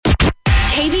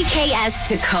KBKS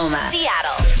Tacoma,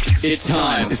 Seattle. It's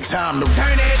time. It's time to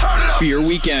turn it up for your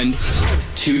weekend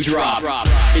to drop.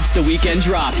 It's the weekend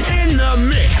drop in the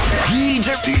mix.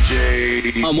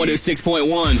 DJ on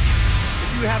 106.1.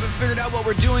 If you haven't figured out what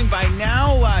we're doing by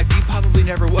now, you probably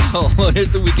never will.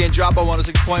 It's the weekend drop on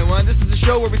 106.1. This is a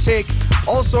show where we take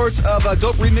all sorts of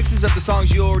dope remixes of the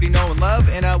songs you already know and love,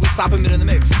 and we slap them in the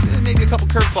mix. And maybe a couple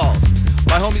curveballs.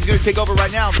 My homie's going to take over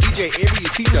right now. DJ Avery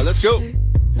Yatita. Let's go.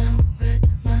 Now red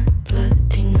my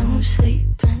bloody nose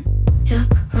sleeping. You're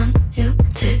on your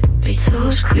tippy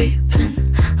toes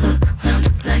creeping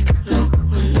around like no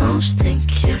one knows.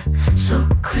 Think you're so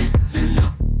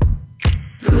criminal.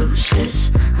 Bruises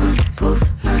on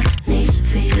both my knees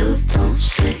for you. Don't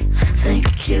say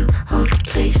thank you. Oh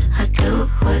please, I do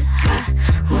what I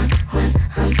want when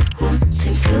I'm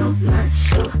wanting to. My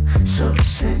soul so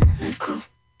cynical.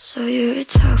 So you're a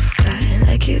tough guy,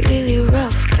 like you really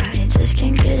rough guy. Just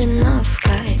can't get enough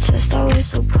guy, just always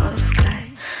so puff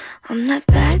guy. I'm that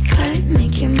bad type,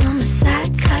 make your mama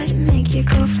sad type, make your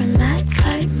girlfriend mad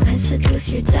type, might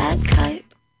seduce your dad type.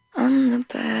 I'm the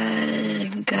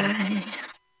bad guy.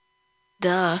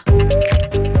 Duh.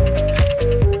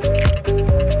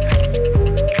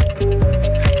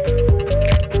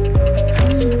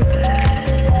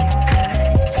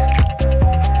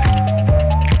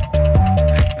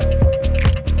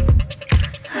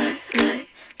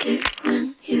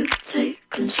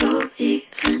 Control,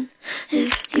 even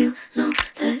if you know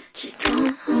that you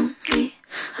don't own me.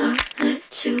 I'll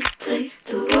let you play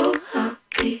the role. I'll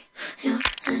be your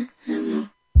animal.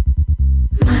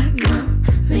 My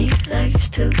mommy likes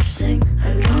to sing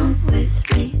along with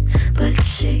me, but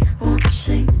she won't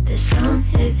sing this song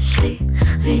if she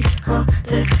reads all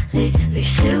the lyrics.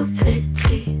 She'll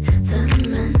pity the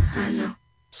men I know.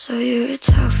 So you're a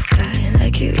tough guy,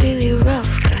 like you really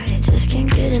rough guy. Just can't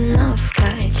get enough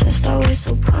guy, just always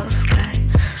so puff guy.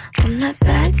 I'm that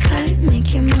bad type,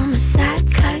 make your mama sad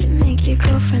type, make your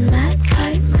girlfriend mad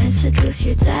type, might seduce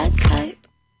your dad type.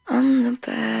 I'm the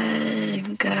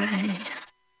bad guy.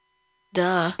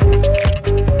 Duh.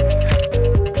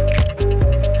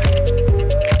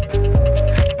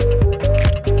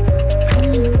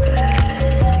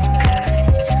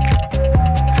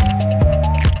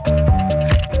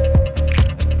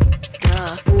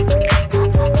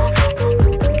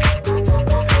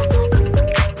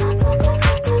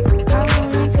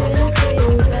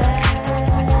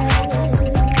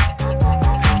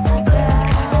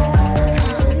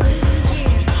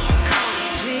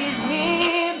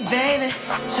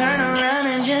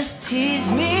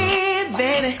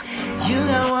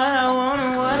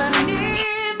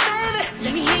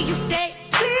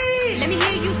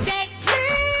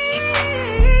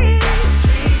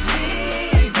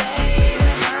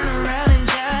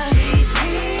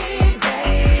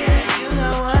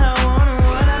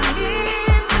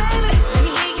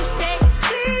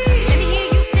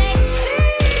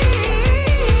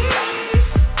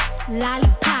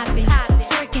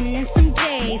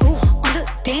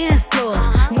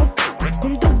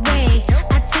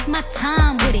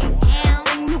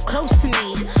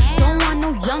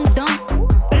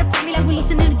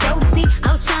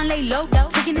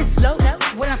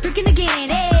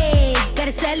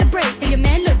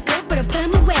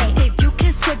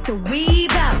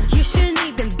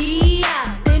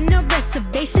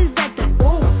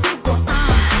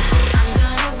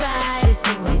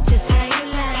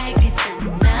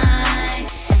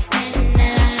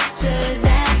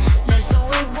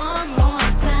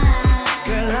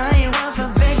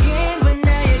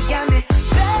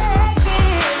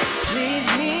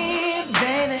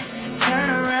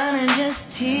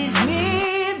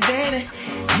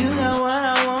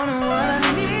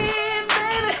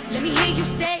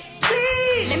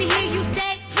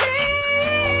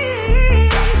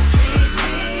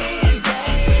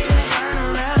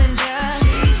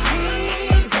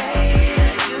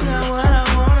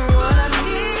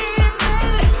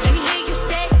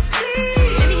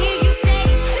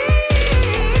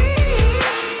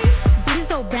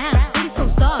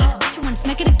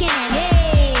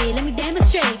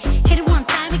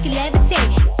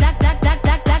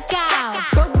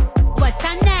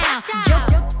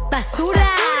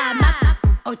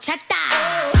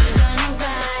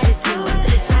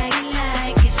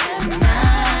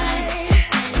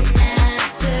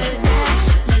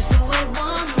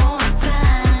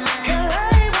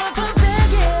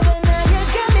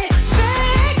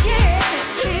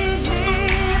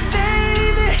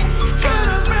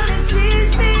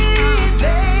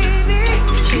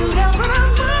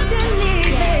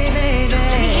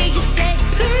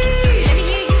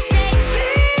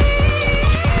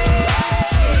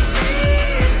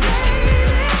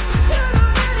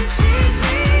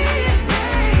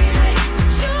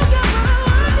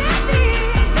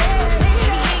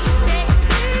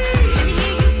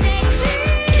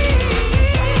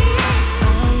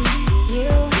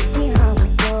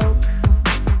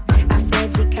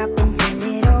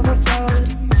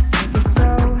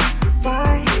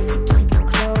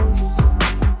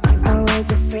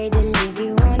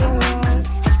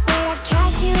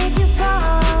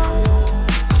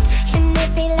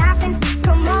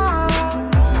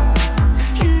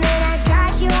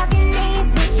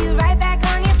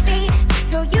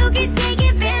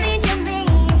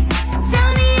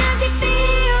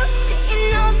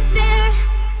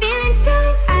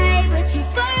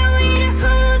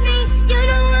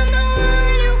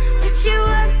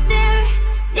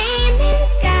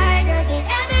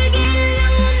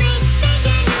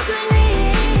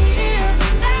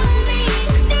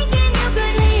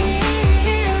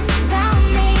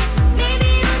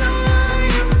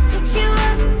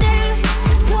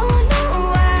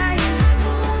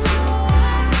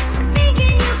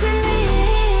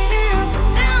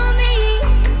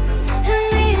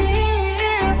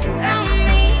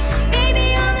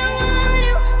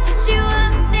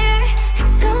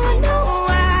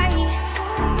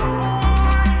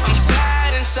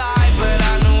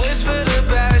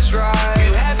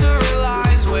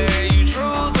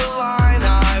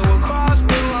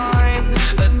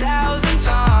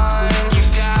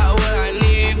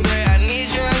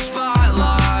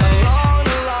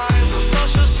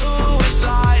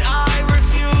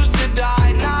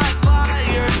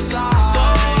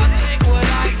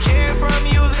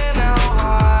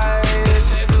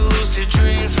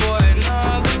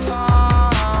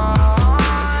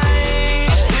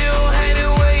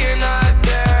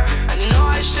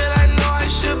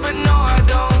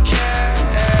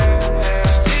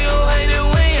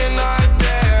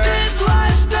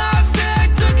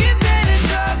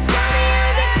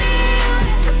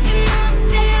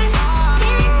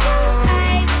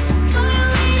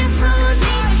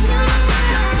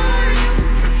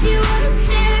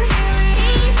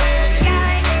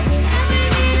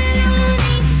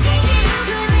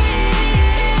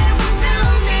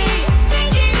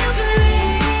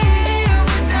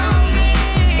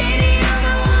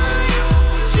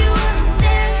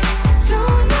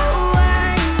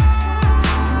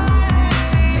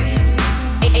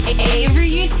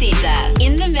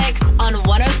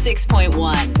 106.1.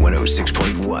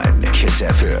 106.1 Kiss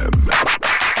FM.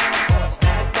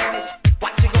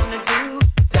 What you gonna do?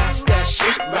 That's that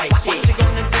shit right there. What you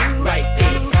gonna do? Right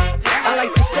there. I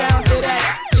like the sound of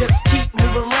that. Just keep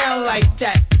moving around like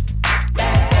that.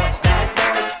 Bad boys,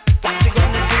 what you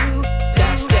gonna do?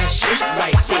 That's that shit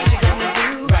right there. What you gonna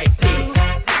do? Right there.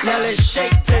 Now let's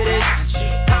shake to this.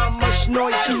 How much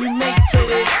noise can we make to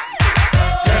this?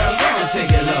 Girl, go and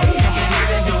take it low. We can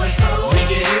even do it slow. We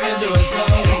can even do it slow.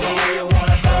 Either way you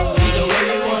wanna go. Either way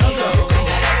you wanna go. Take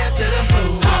that ass to the floor.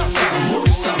 Hop something,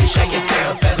 move something, shake your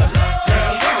tail feather.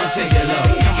 Girl, go and take it low.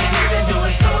 We can even do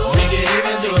it slow. We can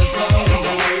even do it slow.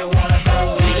 Either way you wanna go.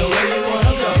 Either way you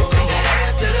wanna go. Take that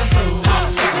ass to the floor. Hop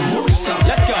something, move something.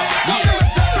 Let's go. Yeah.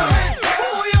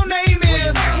 Who your name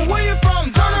is? Where you from?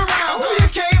 Turn around. Who you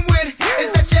came with? Is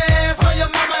that your ass or your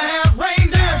mama have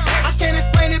reindeer? I can't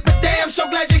explain it, but damn, so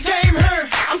glad you came here.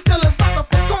 I'm still a sucker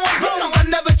for corn, but no, I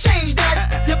never changed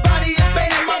that. Your body is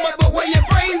banging, mama, but where your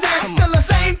brains at? Still the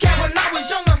same cat when I was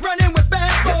younger, running with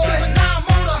bad boys. But now I'm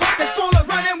older, that's swollen,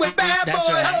 running with bad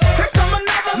boys. Here come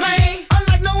another man,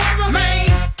 unlike no other man.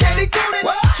 Candy coated,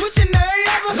 switching every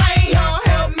other lane. Y'all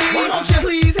help me, won't you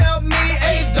please help me?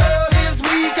 Eighth girl this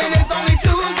week, and it's only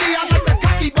Tuesday. I like the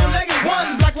cocky, bow-legged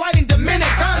ones, like white and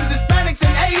Dominicans, Hispanics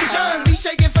and Asians. Be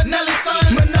shaking for Nelly's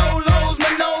son. Manolos,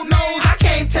 Mano-nos, I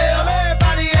can't tell.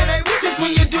 Everybody in they just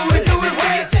when you do it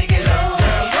well. Take it low,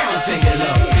 girl, go and take it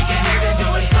low. We can even do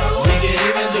it slow. We can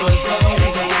even do it slow.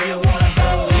 Either way you wanna go.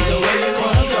 Either way you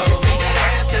wanna go. Take that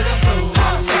ass to the floor.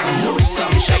 Hop something, move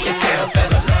something, shake your tail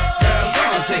feather. Girl, go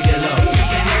and take it low. We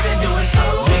can even do it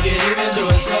slow. We can even do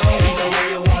it slow. Either way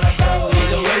you wanna go.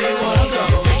 Either way you wanna go.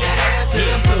 Take that ass to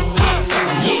the floor. Hop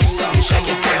something, move something, shake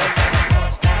your tail feather.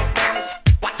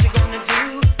 What you gonna do?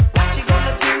 What you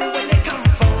gonna do when they come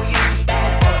for you?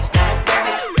 Bad boys,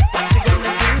 what you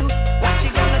gonna do? What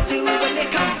you gonna do when they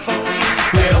come for you?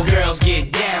 Real girls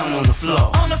get down on the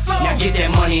floor. Now get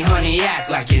that money, honey, act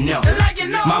like you know.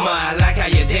 Mama, I like how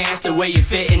you dance, the way you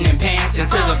fit in them pants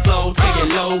into the flow. Take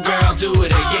it low, girl, do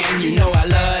it again. You know I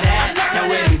love that. Now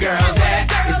where them girls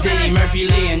at? It's Diddy, Murphy,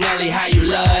 Lee, and Nelly. How you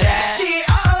love that?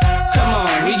 Come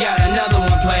on, we got another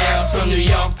one player from New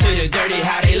York to the dirty.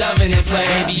 How they loving it, play.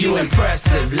 Baby, you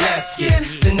impressive. Let's get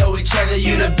to know each other.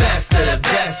 You the best of the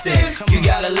best. And you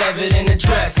gotta love it in the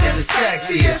dress. It's the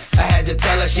sexiest. I had to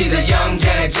tell her she's a young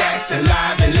Janet Jackson,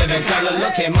 live and living color.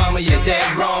 Look at mama, you're dead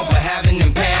wrong for having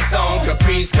them pants on.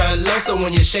 Caprice cut low, so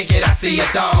when you shake it, I see a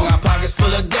thong. Our pockets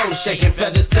full of dough, shaking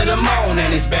feathers to the moon.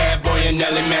 And it's bad boy and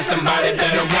Nelly, man, somebody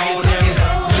better want him.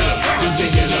 Yeah. We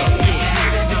can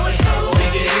even do it slow. We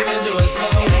can even do it slow.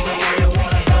 Either way you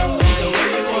wanna go. Either way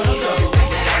you wanna go.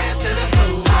 Take that ass to the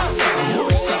floor. Hop something,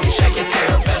 move something, shake your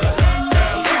tail feather.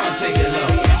 Girl, go and take it low.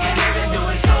 We can even do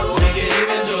it slow. We can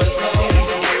even do it slow.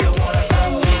 Either way you wanna go.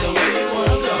 Either way you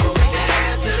wanna go. Take that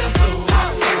ass to the floor. Hop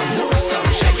something, move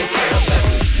something, shake your tail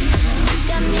feather.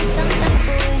 Got me some type of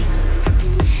way.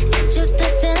 It's just a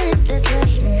feeling this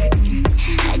way.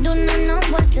 I do not know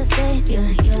what to say, yeah.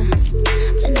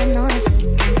 But I know I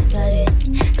should think about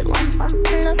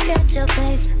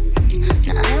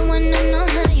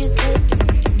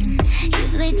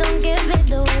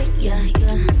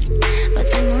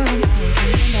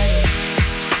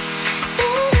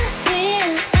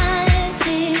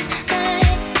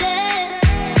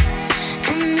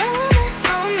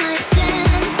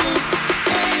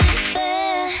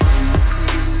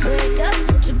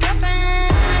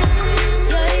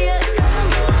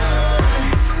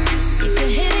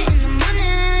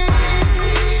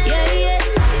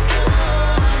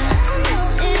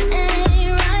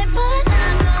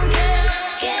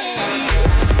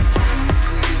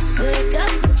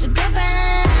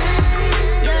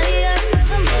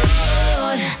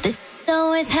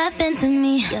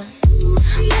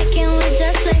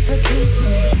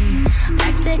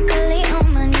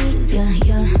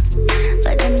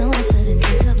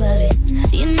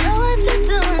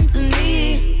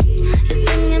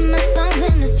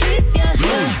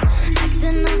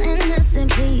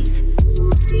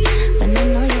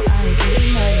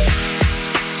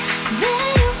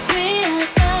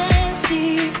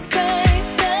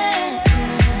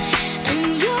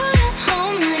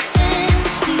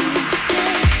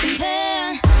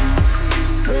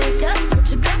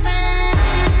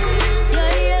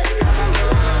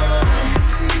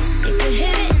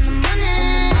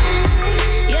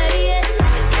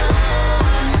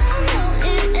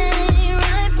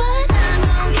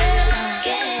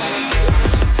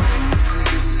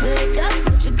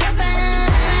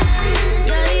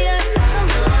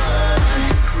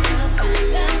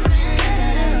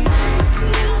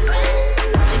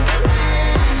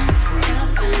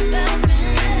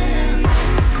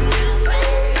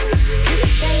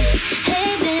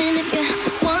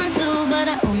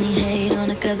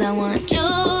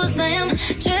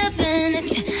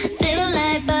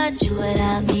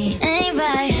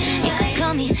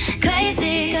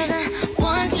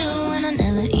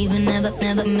I've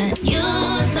never met you.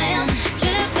 Say I'm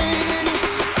tripping and it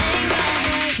ain't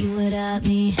right. You without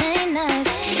me ain't nice.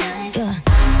 Yeah.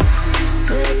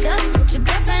 Break up with your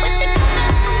girlfriend.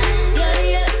 Yeah,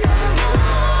 yeah.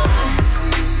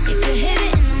 You could hit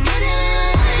it in the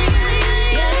morning.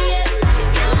 Yeah, yeah.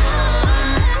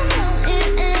 It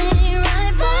ain't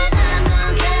right, but I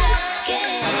don't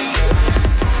care.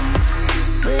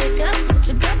 Break up with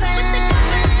your girlfriend.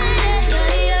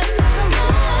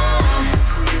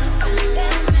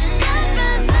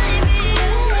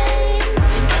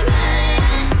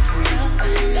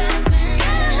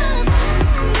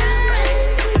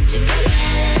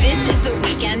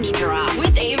 Drop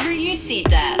with Avery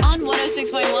Usita on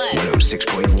 106.1.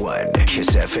 106.1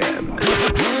 Kiss FM. I'm done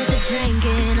with the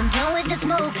drinking, I'm done with the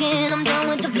smoking, I'm done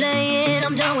with the playing,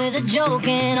 I'm done with the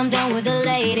joking, I'm done with the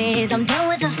ladies, I'm done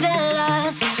with the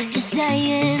fellas. Just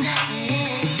saying.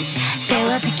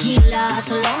 Farewell tequila,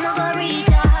 so long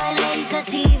margarita, lady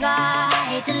sativa. I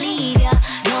hate to leave ya,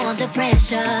 don't want the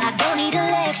pressure, I don't need a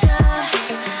lecture.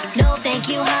 No thank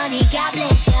you honey, God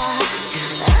bless ya.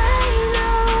 I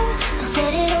know I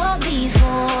said it all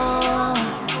before,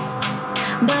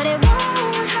 but it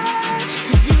won't hurt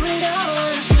to do it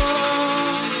all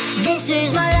slow. This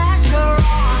is my last hurrah.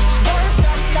 Once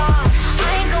I start, I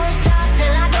ain't gonna stop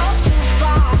till I go too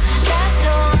far. Last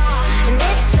hurrah, and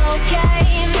it's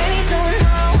okay. Maybe tomorrow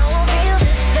I won't feel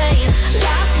this pain.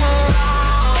 Last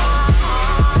hurrah,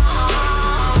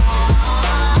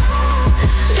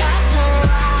 last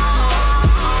hurrah.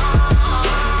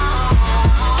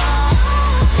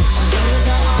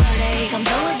 I'm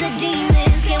done with the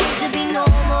demons, can't wait to be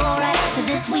normal. Right after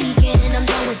this weekend, I'm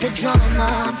done with the drama.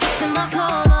 I'm fixing my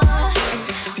karma.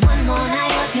 One more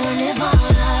night up your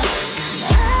Nirvana.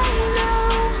 I know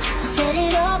I said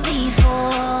it all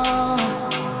before,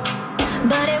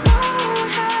 but it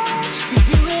won't hurt to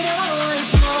do it all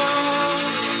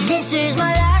slow. This is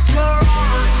my last hurrah.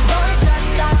 Once I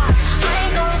start, I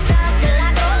ain't gonna stop till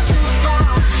I go too far.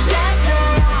 Last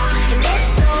hurrah, and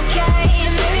it's okay.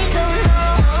 Maybe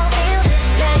tomorrow I'll feel this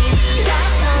pain.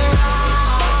 Last hurrah,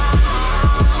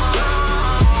 last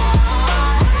hurrah.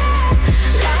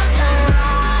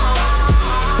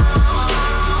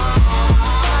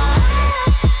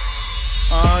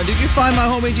 Did you find my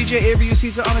homemade DJ Avery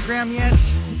Usita on the gram yet?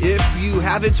 If you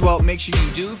haven't, well, make sure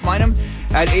you do find him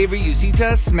at Avery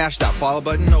Usita. Smash that follow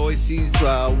button. Always sees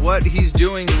what he's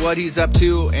doing, what he's up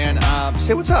to, and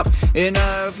say what's up. And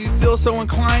if you feel so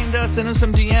inclined, send him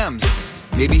some DMs.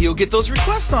 Maybe he'll get those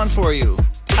requests on for you.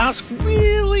 Ask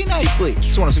really nicely.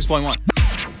 It's 106.1.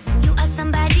 You are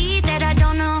somebody that I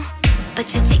don't know,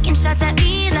 but you're taking shots at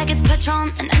me like it's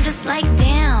Patron, and I'm just like,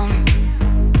 damn.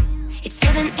 It's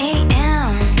 7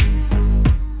 a.m.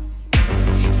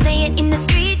 Say it in the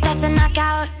street, that's a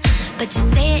knockout, but you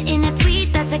say it in a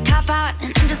tweet, that's a cop-out,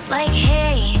 and I'm just like,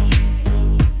 hey,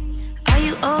 are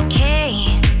you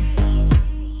okay?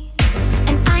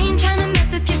 And I ain't trying to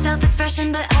mess with your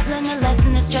self-expression, but I've learned a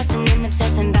lesson that stressing and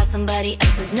obsessing about somebody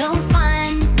else is no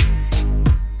fun.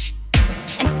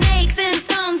 And snakes and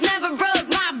stones never broke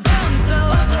my bones, so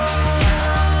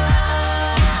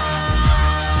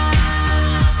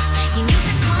you need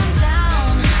to calm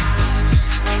down.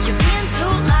 You're being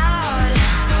too loud,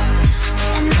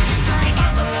 and I'm just like,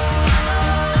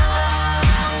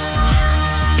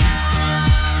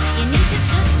 you need to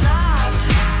just stop.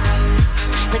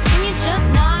 But can you just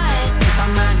not step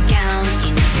on my gown?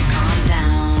 You need to calm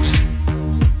down.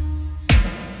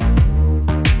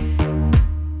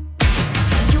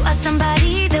 You are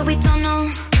somebody that we don't know,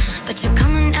 but you're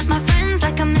coming at my friends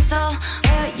like a missile.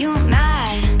 Why are you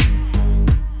mad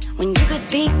when you could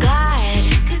be glad?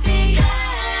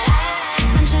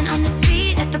 Sunshine on the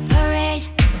street at the parade,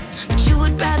 but you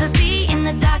would rather be in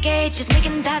the dark age, just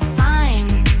making that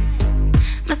sign.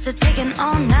 Must have taken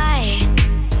all night.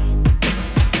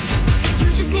 You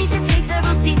just need to take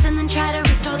several seats and then try to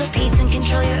restore the peace and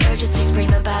control your urges to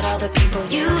scream about all the people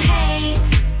you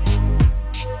hate.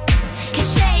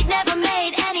 'Cause shade never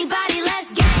made anybody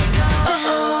less gay, so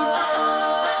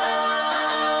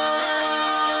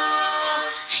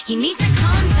you need to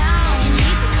calm down. You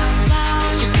need to calm down.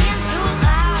 You're being too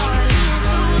loud. Being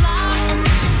too loud. And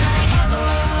I'm just like,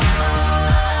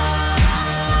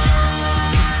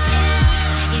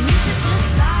 you need to just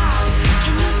stop.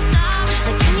 Can you stop?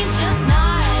 Like, can you just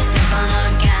not step on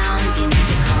our gowns? You need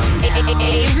to calm down.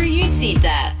 Avery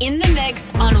Usita in the mix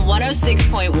on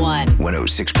 106.1.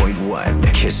 106.1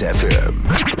 Kiss FM.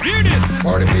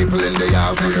 For the people in the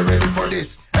house, are you ready for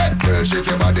this? Hey, girl, shake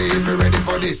your body if you're ready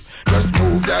for this. Just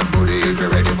move that booty if you're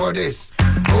ready for this.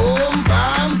 Boom,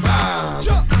 bam, bam.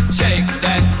 Shake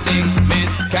that thing, miss.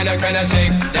 Can I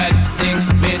shake that thing,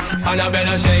 miss? Miss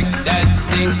Annabella shake that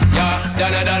thing, yeah,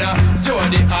 Donna,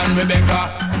 Jody and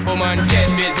Rebecca. Woman, get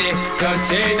busy, just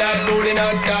shake that booty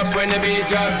non-stop. When the beat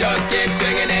drop, just keep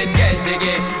swinging it, get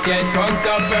jiggy. Get drunk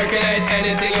up, percolate,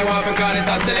 anything you want, because it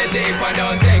oscillate the hip and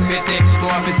don't take pity.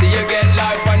 Want to see you get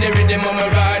life on the rhythm of my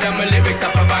ride, and my lyrics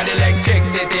up about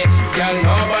electricity. Girl,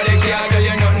 nobody can do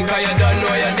you nothing, cause you don't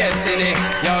know your destiny.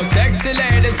 Yo, sexy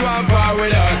ladies want power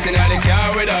with us, inna the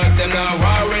car with us, them not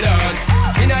war with us.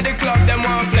 Inna the club, them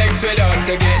want flex with us,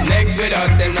 to get next with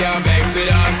us, them can't vex with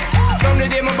us. From the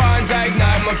day my bond, I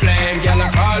ignite my flame. Girl, I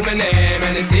call my name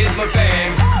and it is my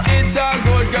fame. It's a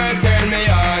good girl, turn me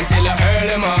on till I earn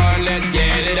them on. Let's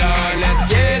get it on, let's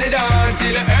get it on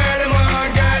till I earn them on.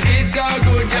 Girl, it's all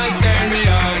good, just turn me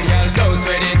on. Girl, don't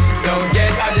sweat it, don't get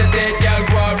agitated. Girl,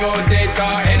 go and rotate,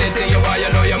 cause anything you want, you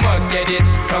know you must get it.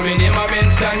 Coming in my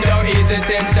mention, don't ease the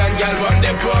tension. Girl, run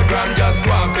the program, just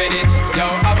go and fit it. Yo,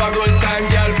 have a good time,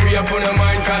 girl, free up on your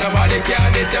mind. Cause nobody care,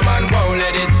 this your man won't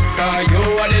let it. Cause you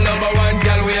are the number one,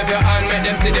 girl, wave your hand, make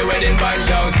them see the wedding band.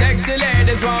 Yo, sexy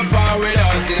ladies want power with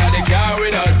us, inna the car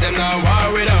with us, them not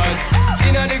war with us.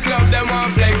 Inna the club, them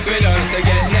want flex with us, to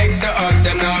get next to us,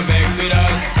 them not vex with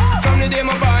us. From the day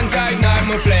my bond, I ignite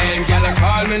my flame. Girl, I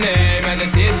call my name and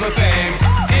it is my fame.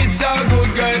 It's all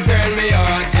good, girl, turn me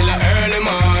on till I earn them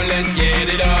on. Let's get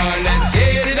it on, let's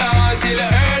get it on till I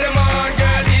earn them on.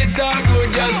 Girl, it's all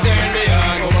good, just turn me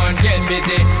on. Come on, get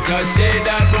busy, just shake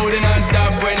that booty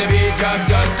non-stop. When the beat drop,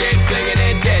 just keep swinging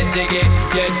it, get jiggy.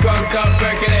 Get drunk up,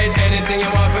 percolate, anything you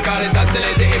want, for call it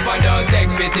oscillate the hip and don't take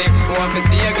pity. Want to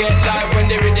see you get live when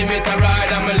the rhythm is a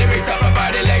ride, and my lyrics up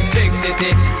about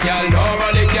electricity. Girl,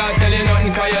 nobody can tell you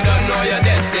nothing, cause you don't know your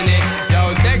destiny.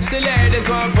 Yo, sexy ladies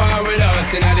want power with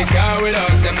us, inna the car with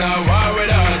us, them not war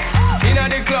with us. Inna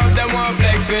the club, them want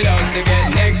flex with us, to get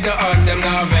next to us, them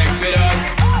not vex with us.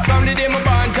 From the day my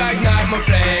bond, I ignite my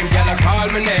flame. Girl, I call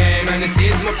my name and it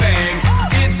is my fame.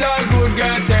 It's all good,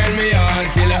 girl, turn me on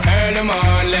till I earn them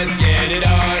on. Let's get it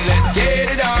on, let's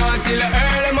get it on till I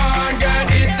earn them on. Girl,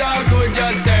 it's all good,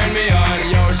 just turn me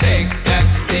on. Yo, shake that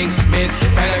thing, miss,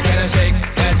 can I shake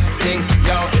that thing?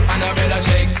 Yo, Annabella,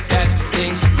 shake that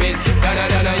thing, miss,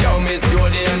 Donna, yo, miss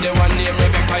Jody and the one named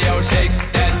Rebecca. Yo, shake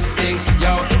that thing,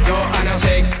 yo, Anna,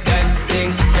 shake that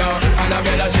thing, yo,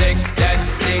 Annabella, shake that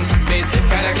thing, miss,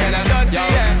 can I, yo,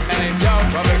 hey, yo,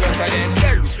 what we gonna say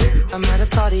it? I'm at a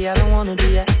party I don't wanna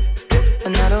be at,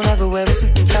 and I don't ever wear a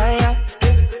suit and tie.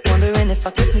 Wondering if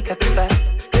I can sneak out the back.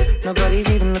 Nobody's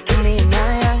even looking me in my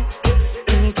eyes.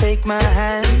 Can you take my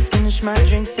hand, finish my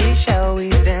drink, say shall we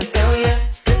dance? Hell yeah.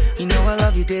 You know I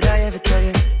love you, did I ever tell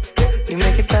you? You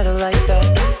make it better like that.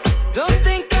 Don't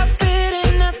think I fit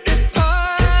in at this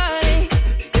party.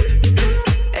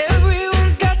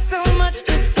 Everyone's got so much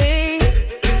to say.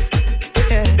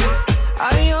 Yeah,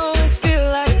 I always feel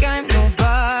like I'm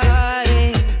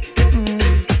nobody.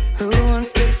 Who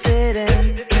wants to fit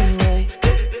in anyway?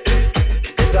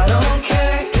 Cause I don't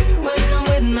care when I'm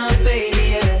with my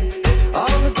baby, yeah.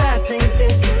 All the bad things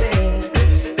disappear.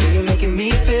 You're making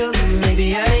me feel that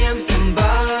maybe I am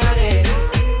somebody.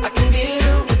 I can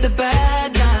deal with the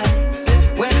bad nights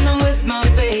when I'm with my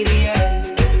baby, yeah.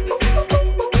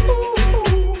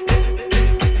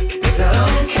 Cause I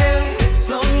don't care as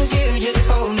long as you just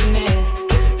hold me near.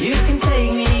 You can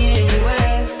take me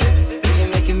anywhere. You're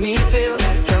making me feel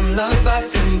like I'm loved by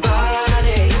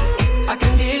somebody. I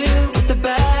can deal with the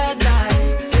bad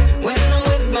nights when I'm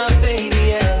with my baby,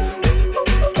 yeah.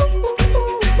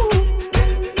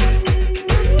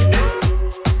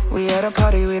 We at a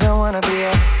party we don't wanna be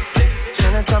at.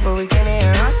 Trying to talk but we can't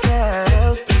hear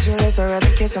ourselves. Pictureless, I'd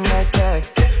rather kiss them right back.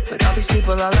 But all these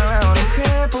people all around, I'm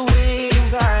crippled with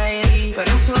anxiety. But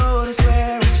I'm told it's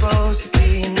where I'm supposed to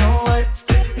be. You know what?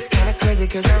 It's kinda crazy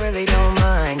cause I really don't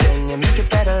mind. Can you make it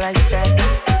better like that?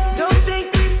 Don't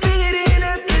think we fit in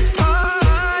at this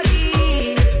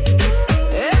party.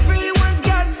 Everyone's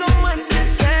got so much to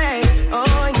say.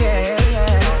 Oh yeah,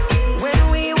 yeah.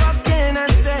 When we walked in I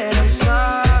said I'm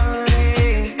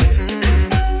sorry.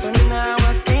 But now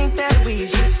I think that we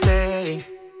should stay.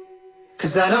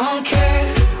 Cause I don't care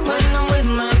when I'm with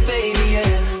my baby,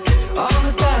 yeah. All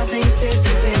the bad things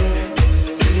disappear.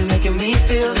 You're making me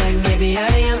feel like maybe I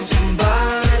am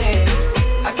somebody.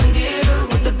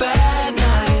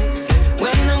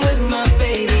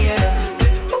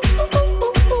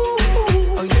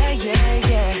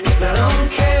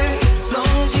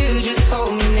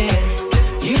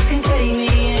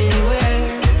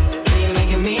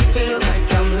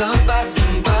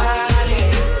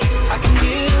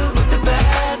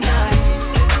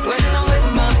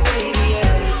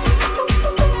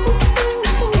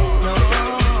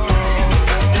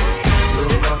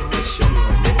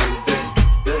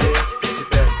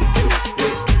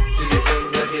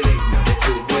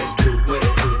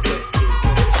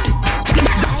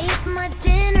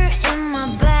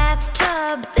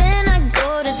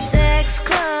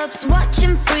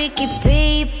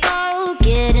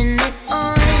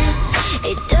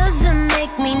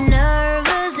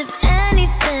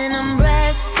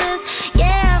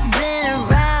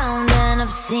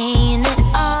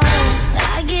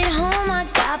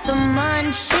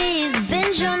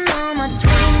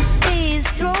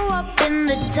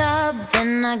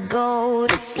 I go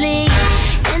to sleep.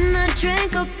 And I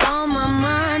drank up all my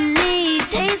money,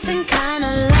 tasting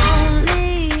kinda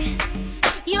lonely.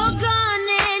 You're gone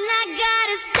and I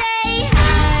gotta stay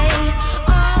high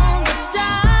all the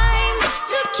time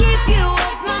to keep you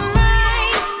off my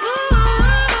mind. Ooh,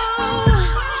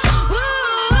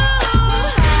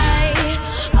 high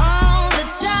all the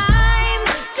time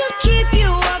to keep you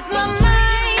off my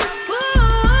mind.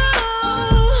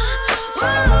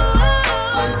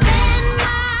 Spend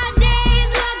my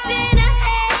days locked in a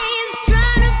haze,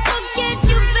 trying to forget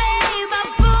you, babe. I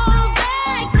fall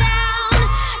back down,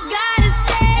 gotta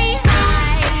stay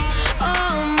high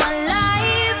all my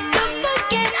life to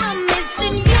forget I'm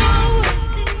missing you.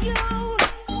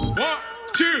 1,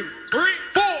 2, 3,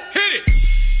 4, hit it!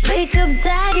 Wake up,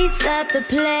 daddy's at the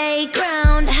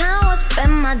playground. How I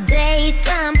spend my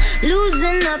daytime,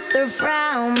 losing up their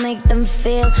frown, make them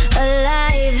feel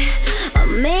alive. I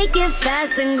make it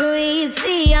fast and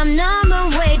greasy, I'm numb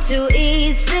way too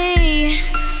easy.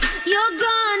 You're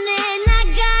gone and I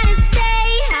gotta stay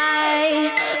high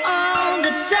all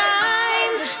the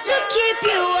time to keep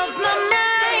you off my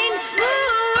mind.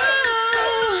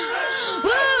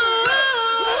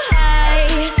 High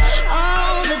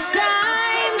all the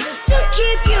time to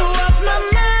keep you off my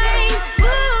mind.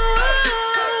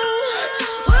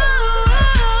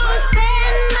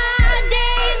 Spend my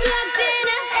days locked in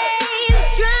a haze,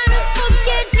 trying to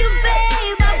forget you,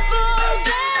 babe. I fall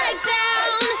back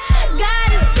down,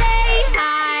 gotta stay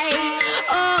high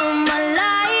all my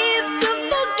life to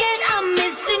forget I'm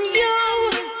missing you.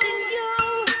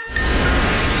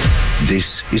 This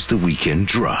is the Weekend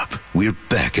Drop. We're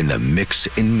back in the mix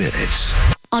in minutes.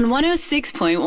 On 106.1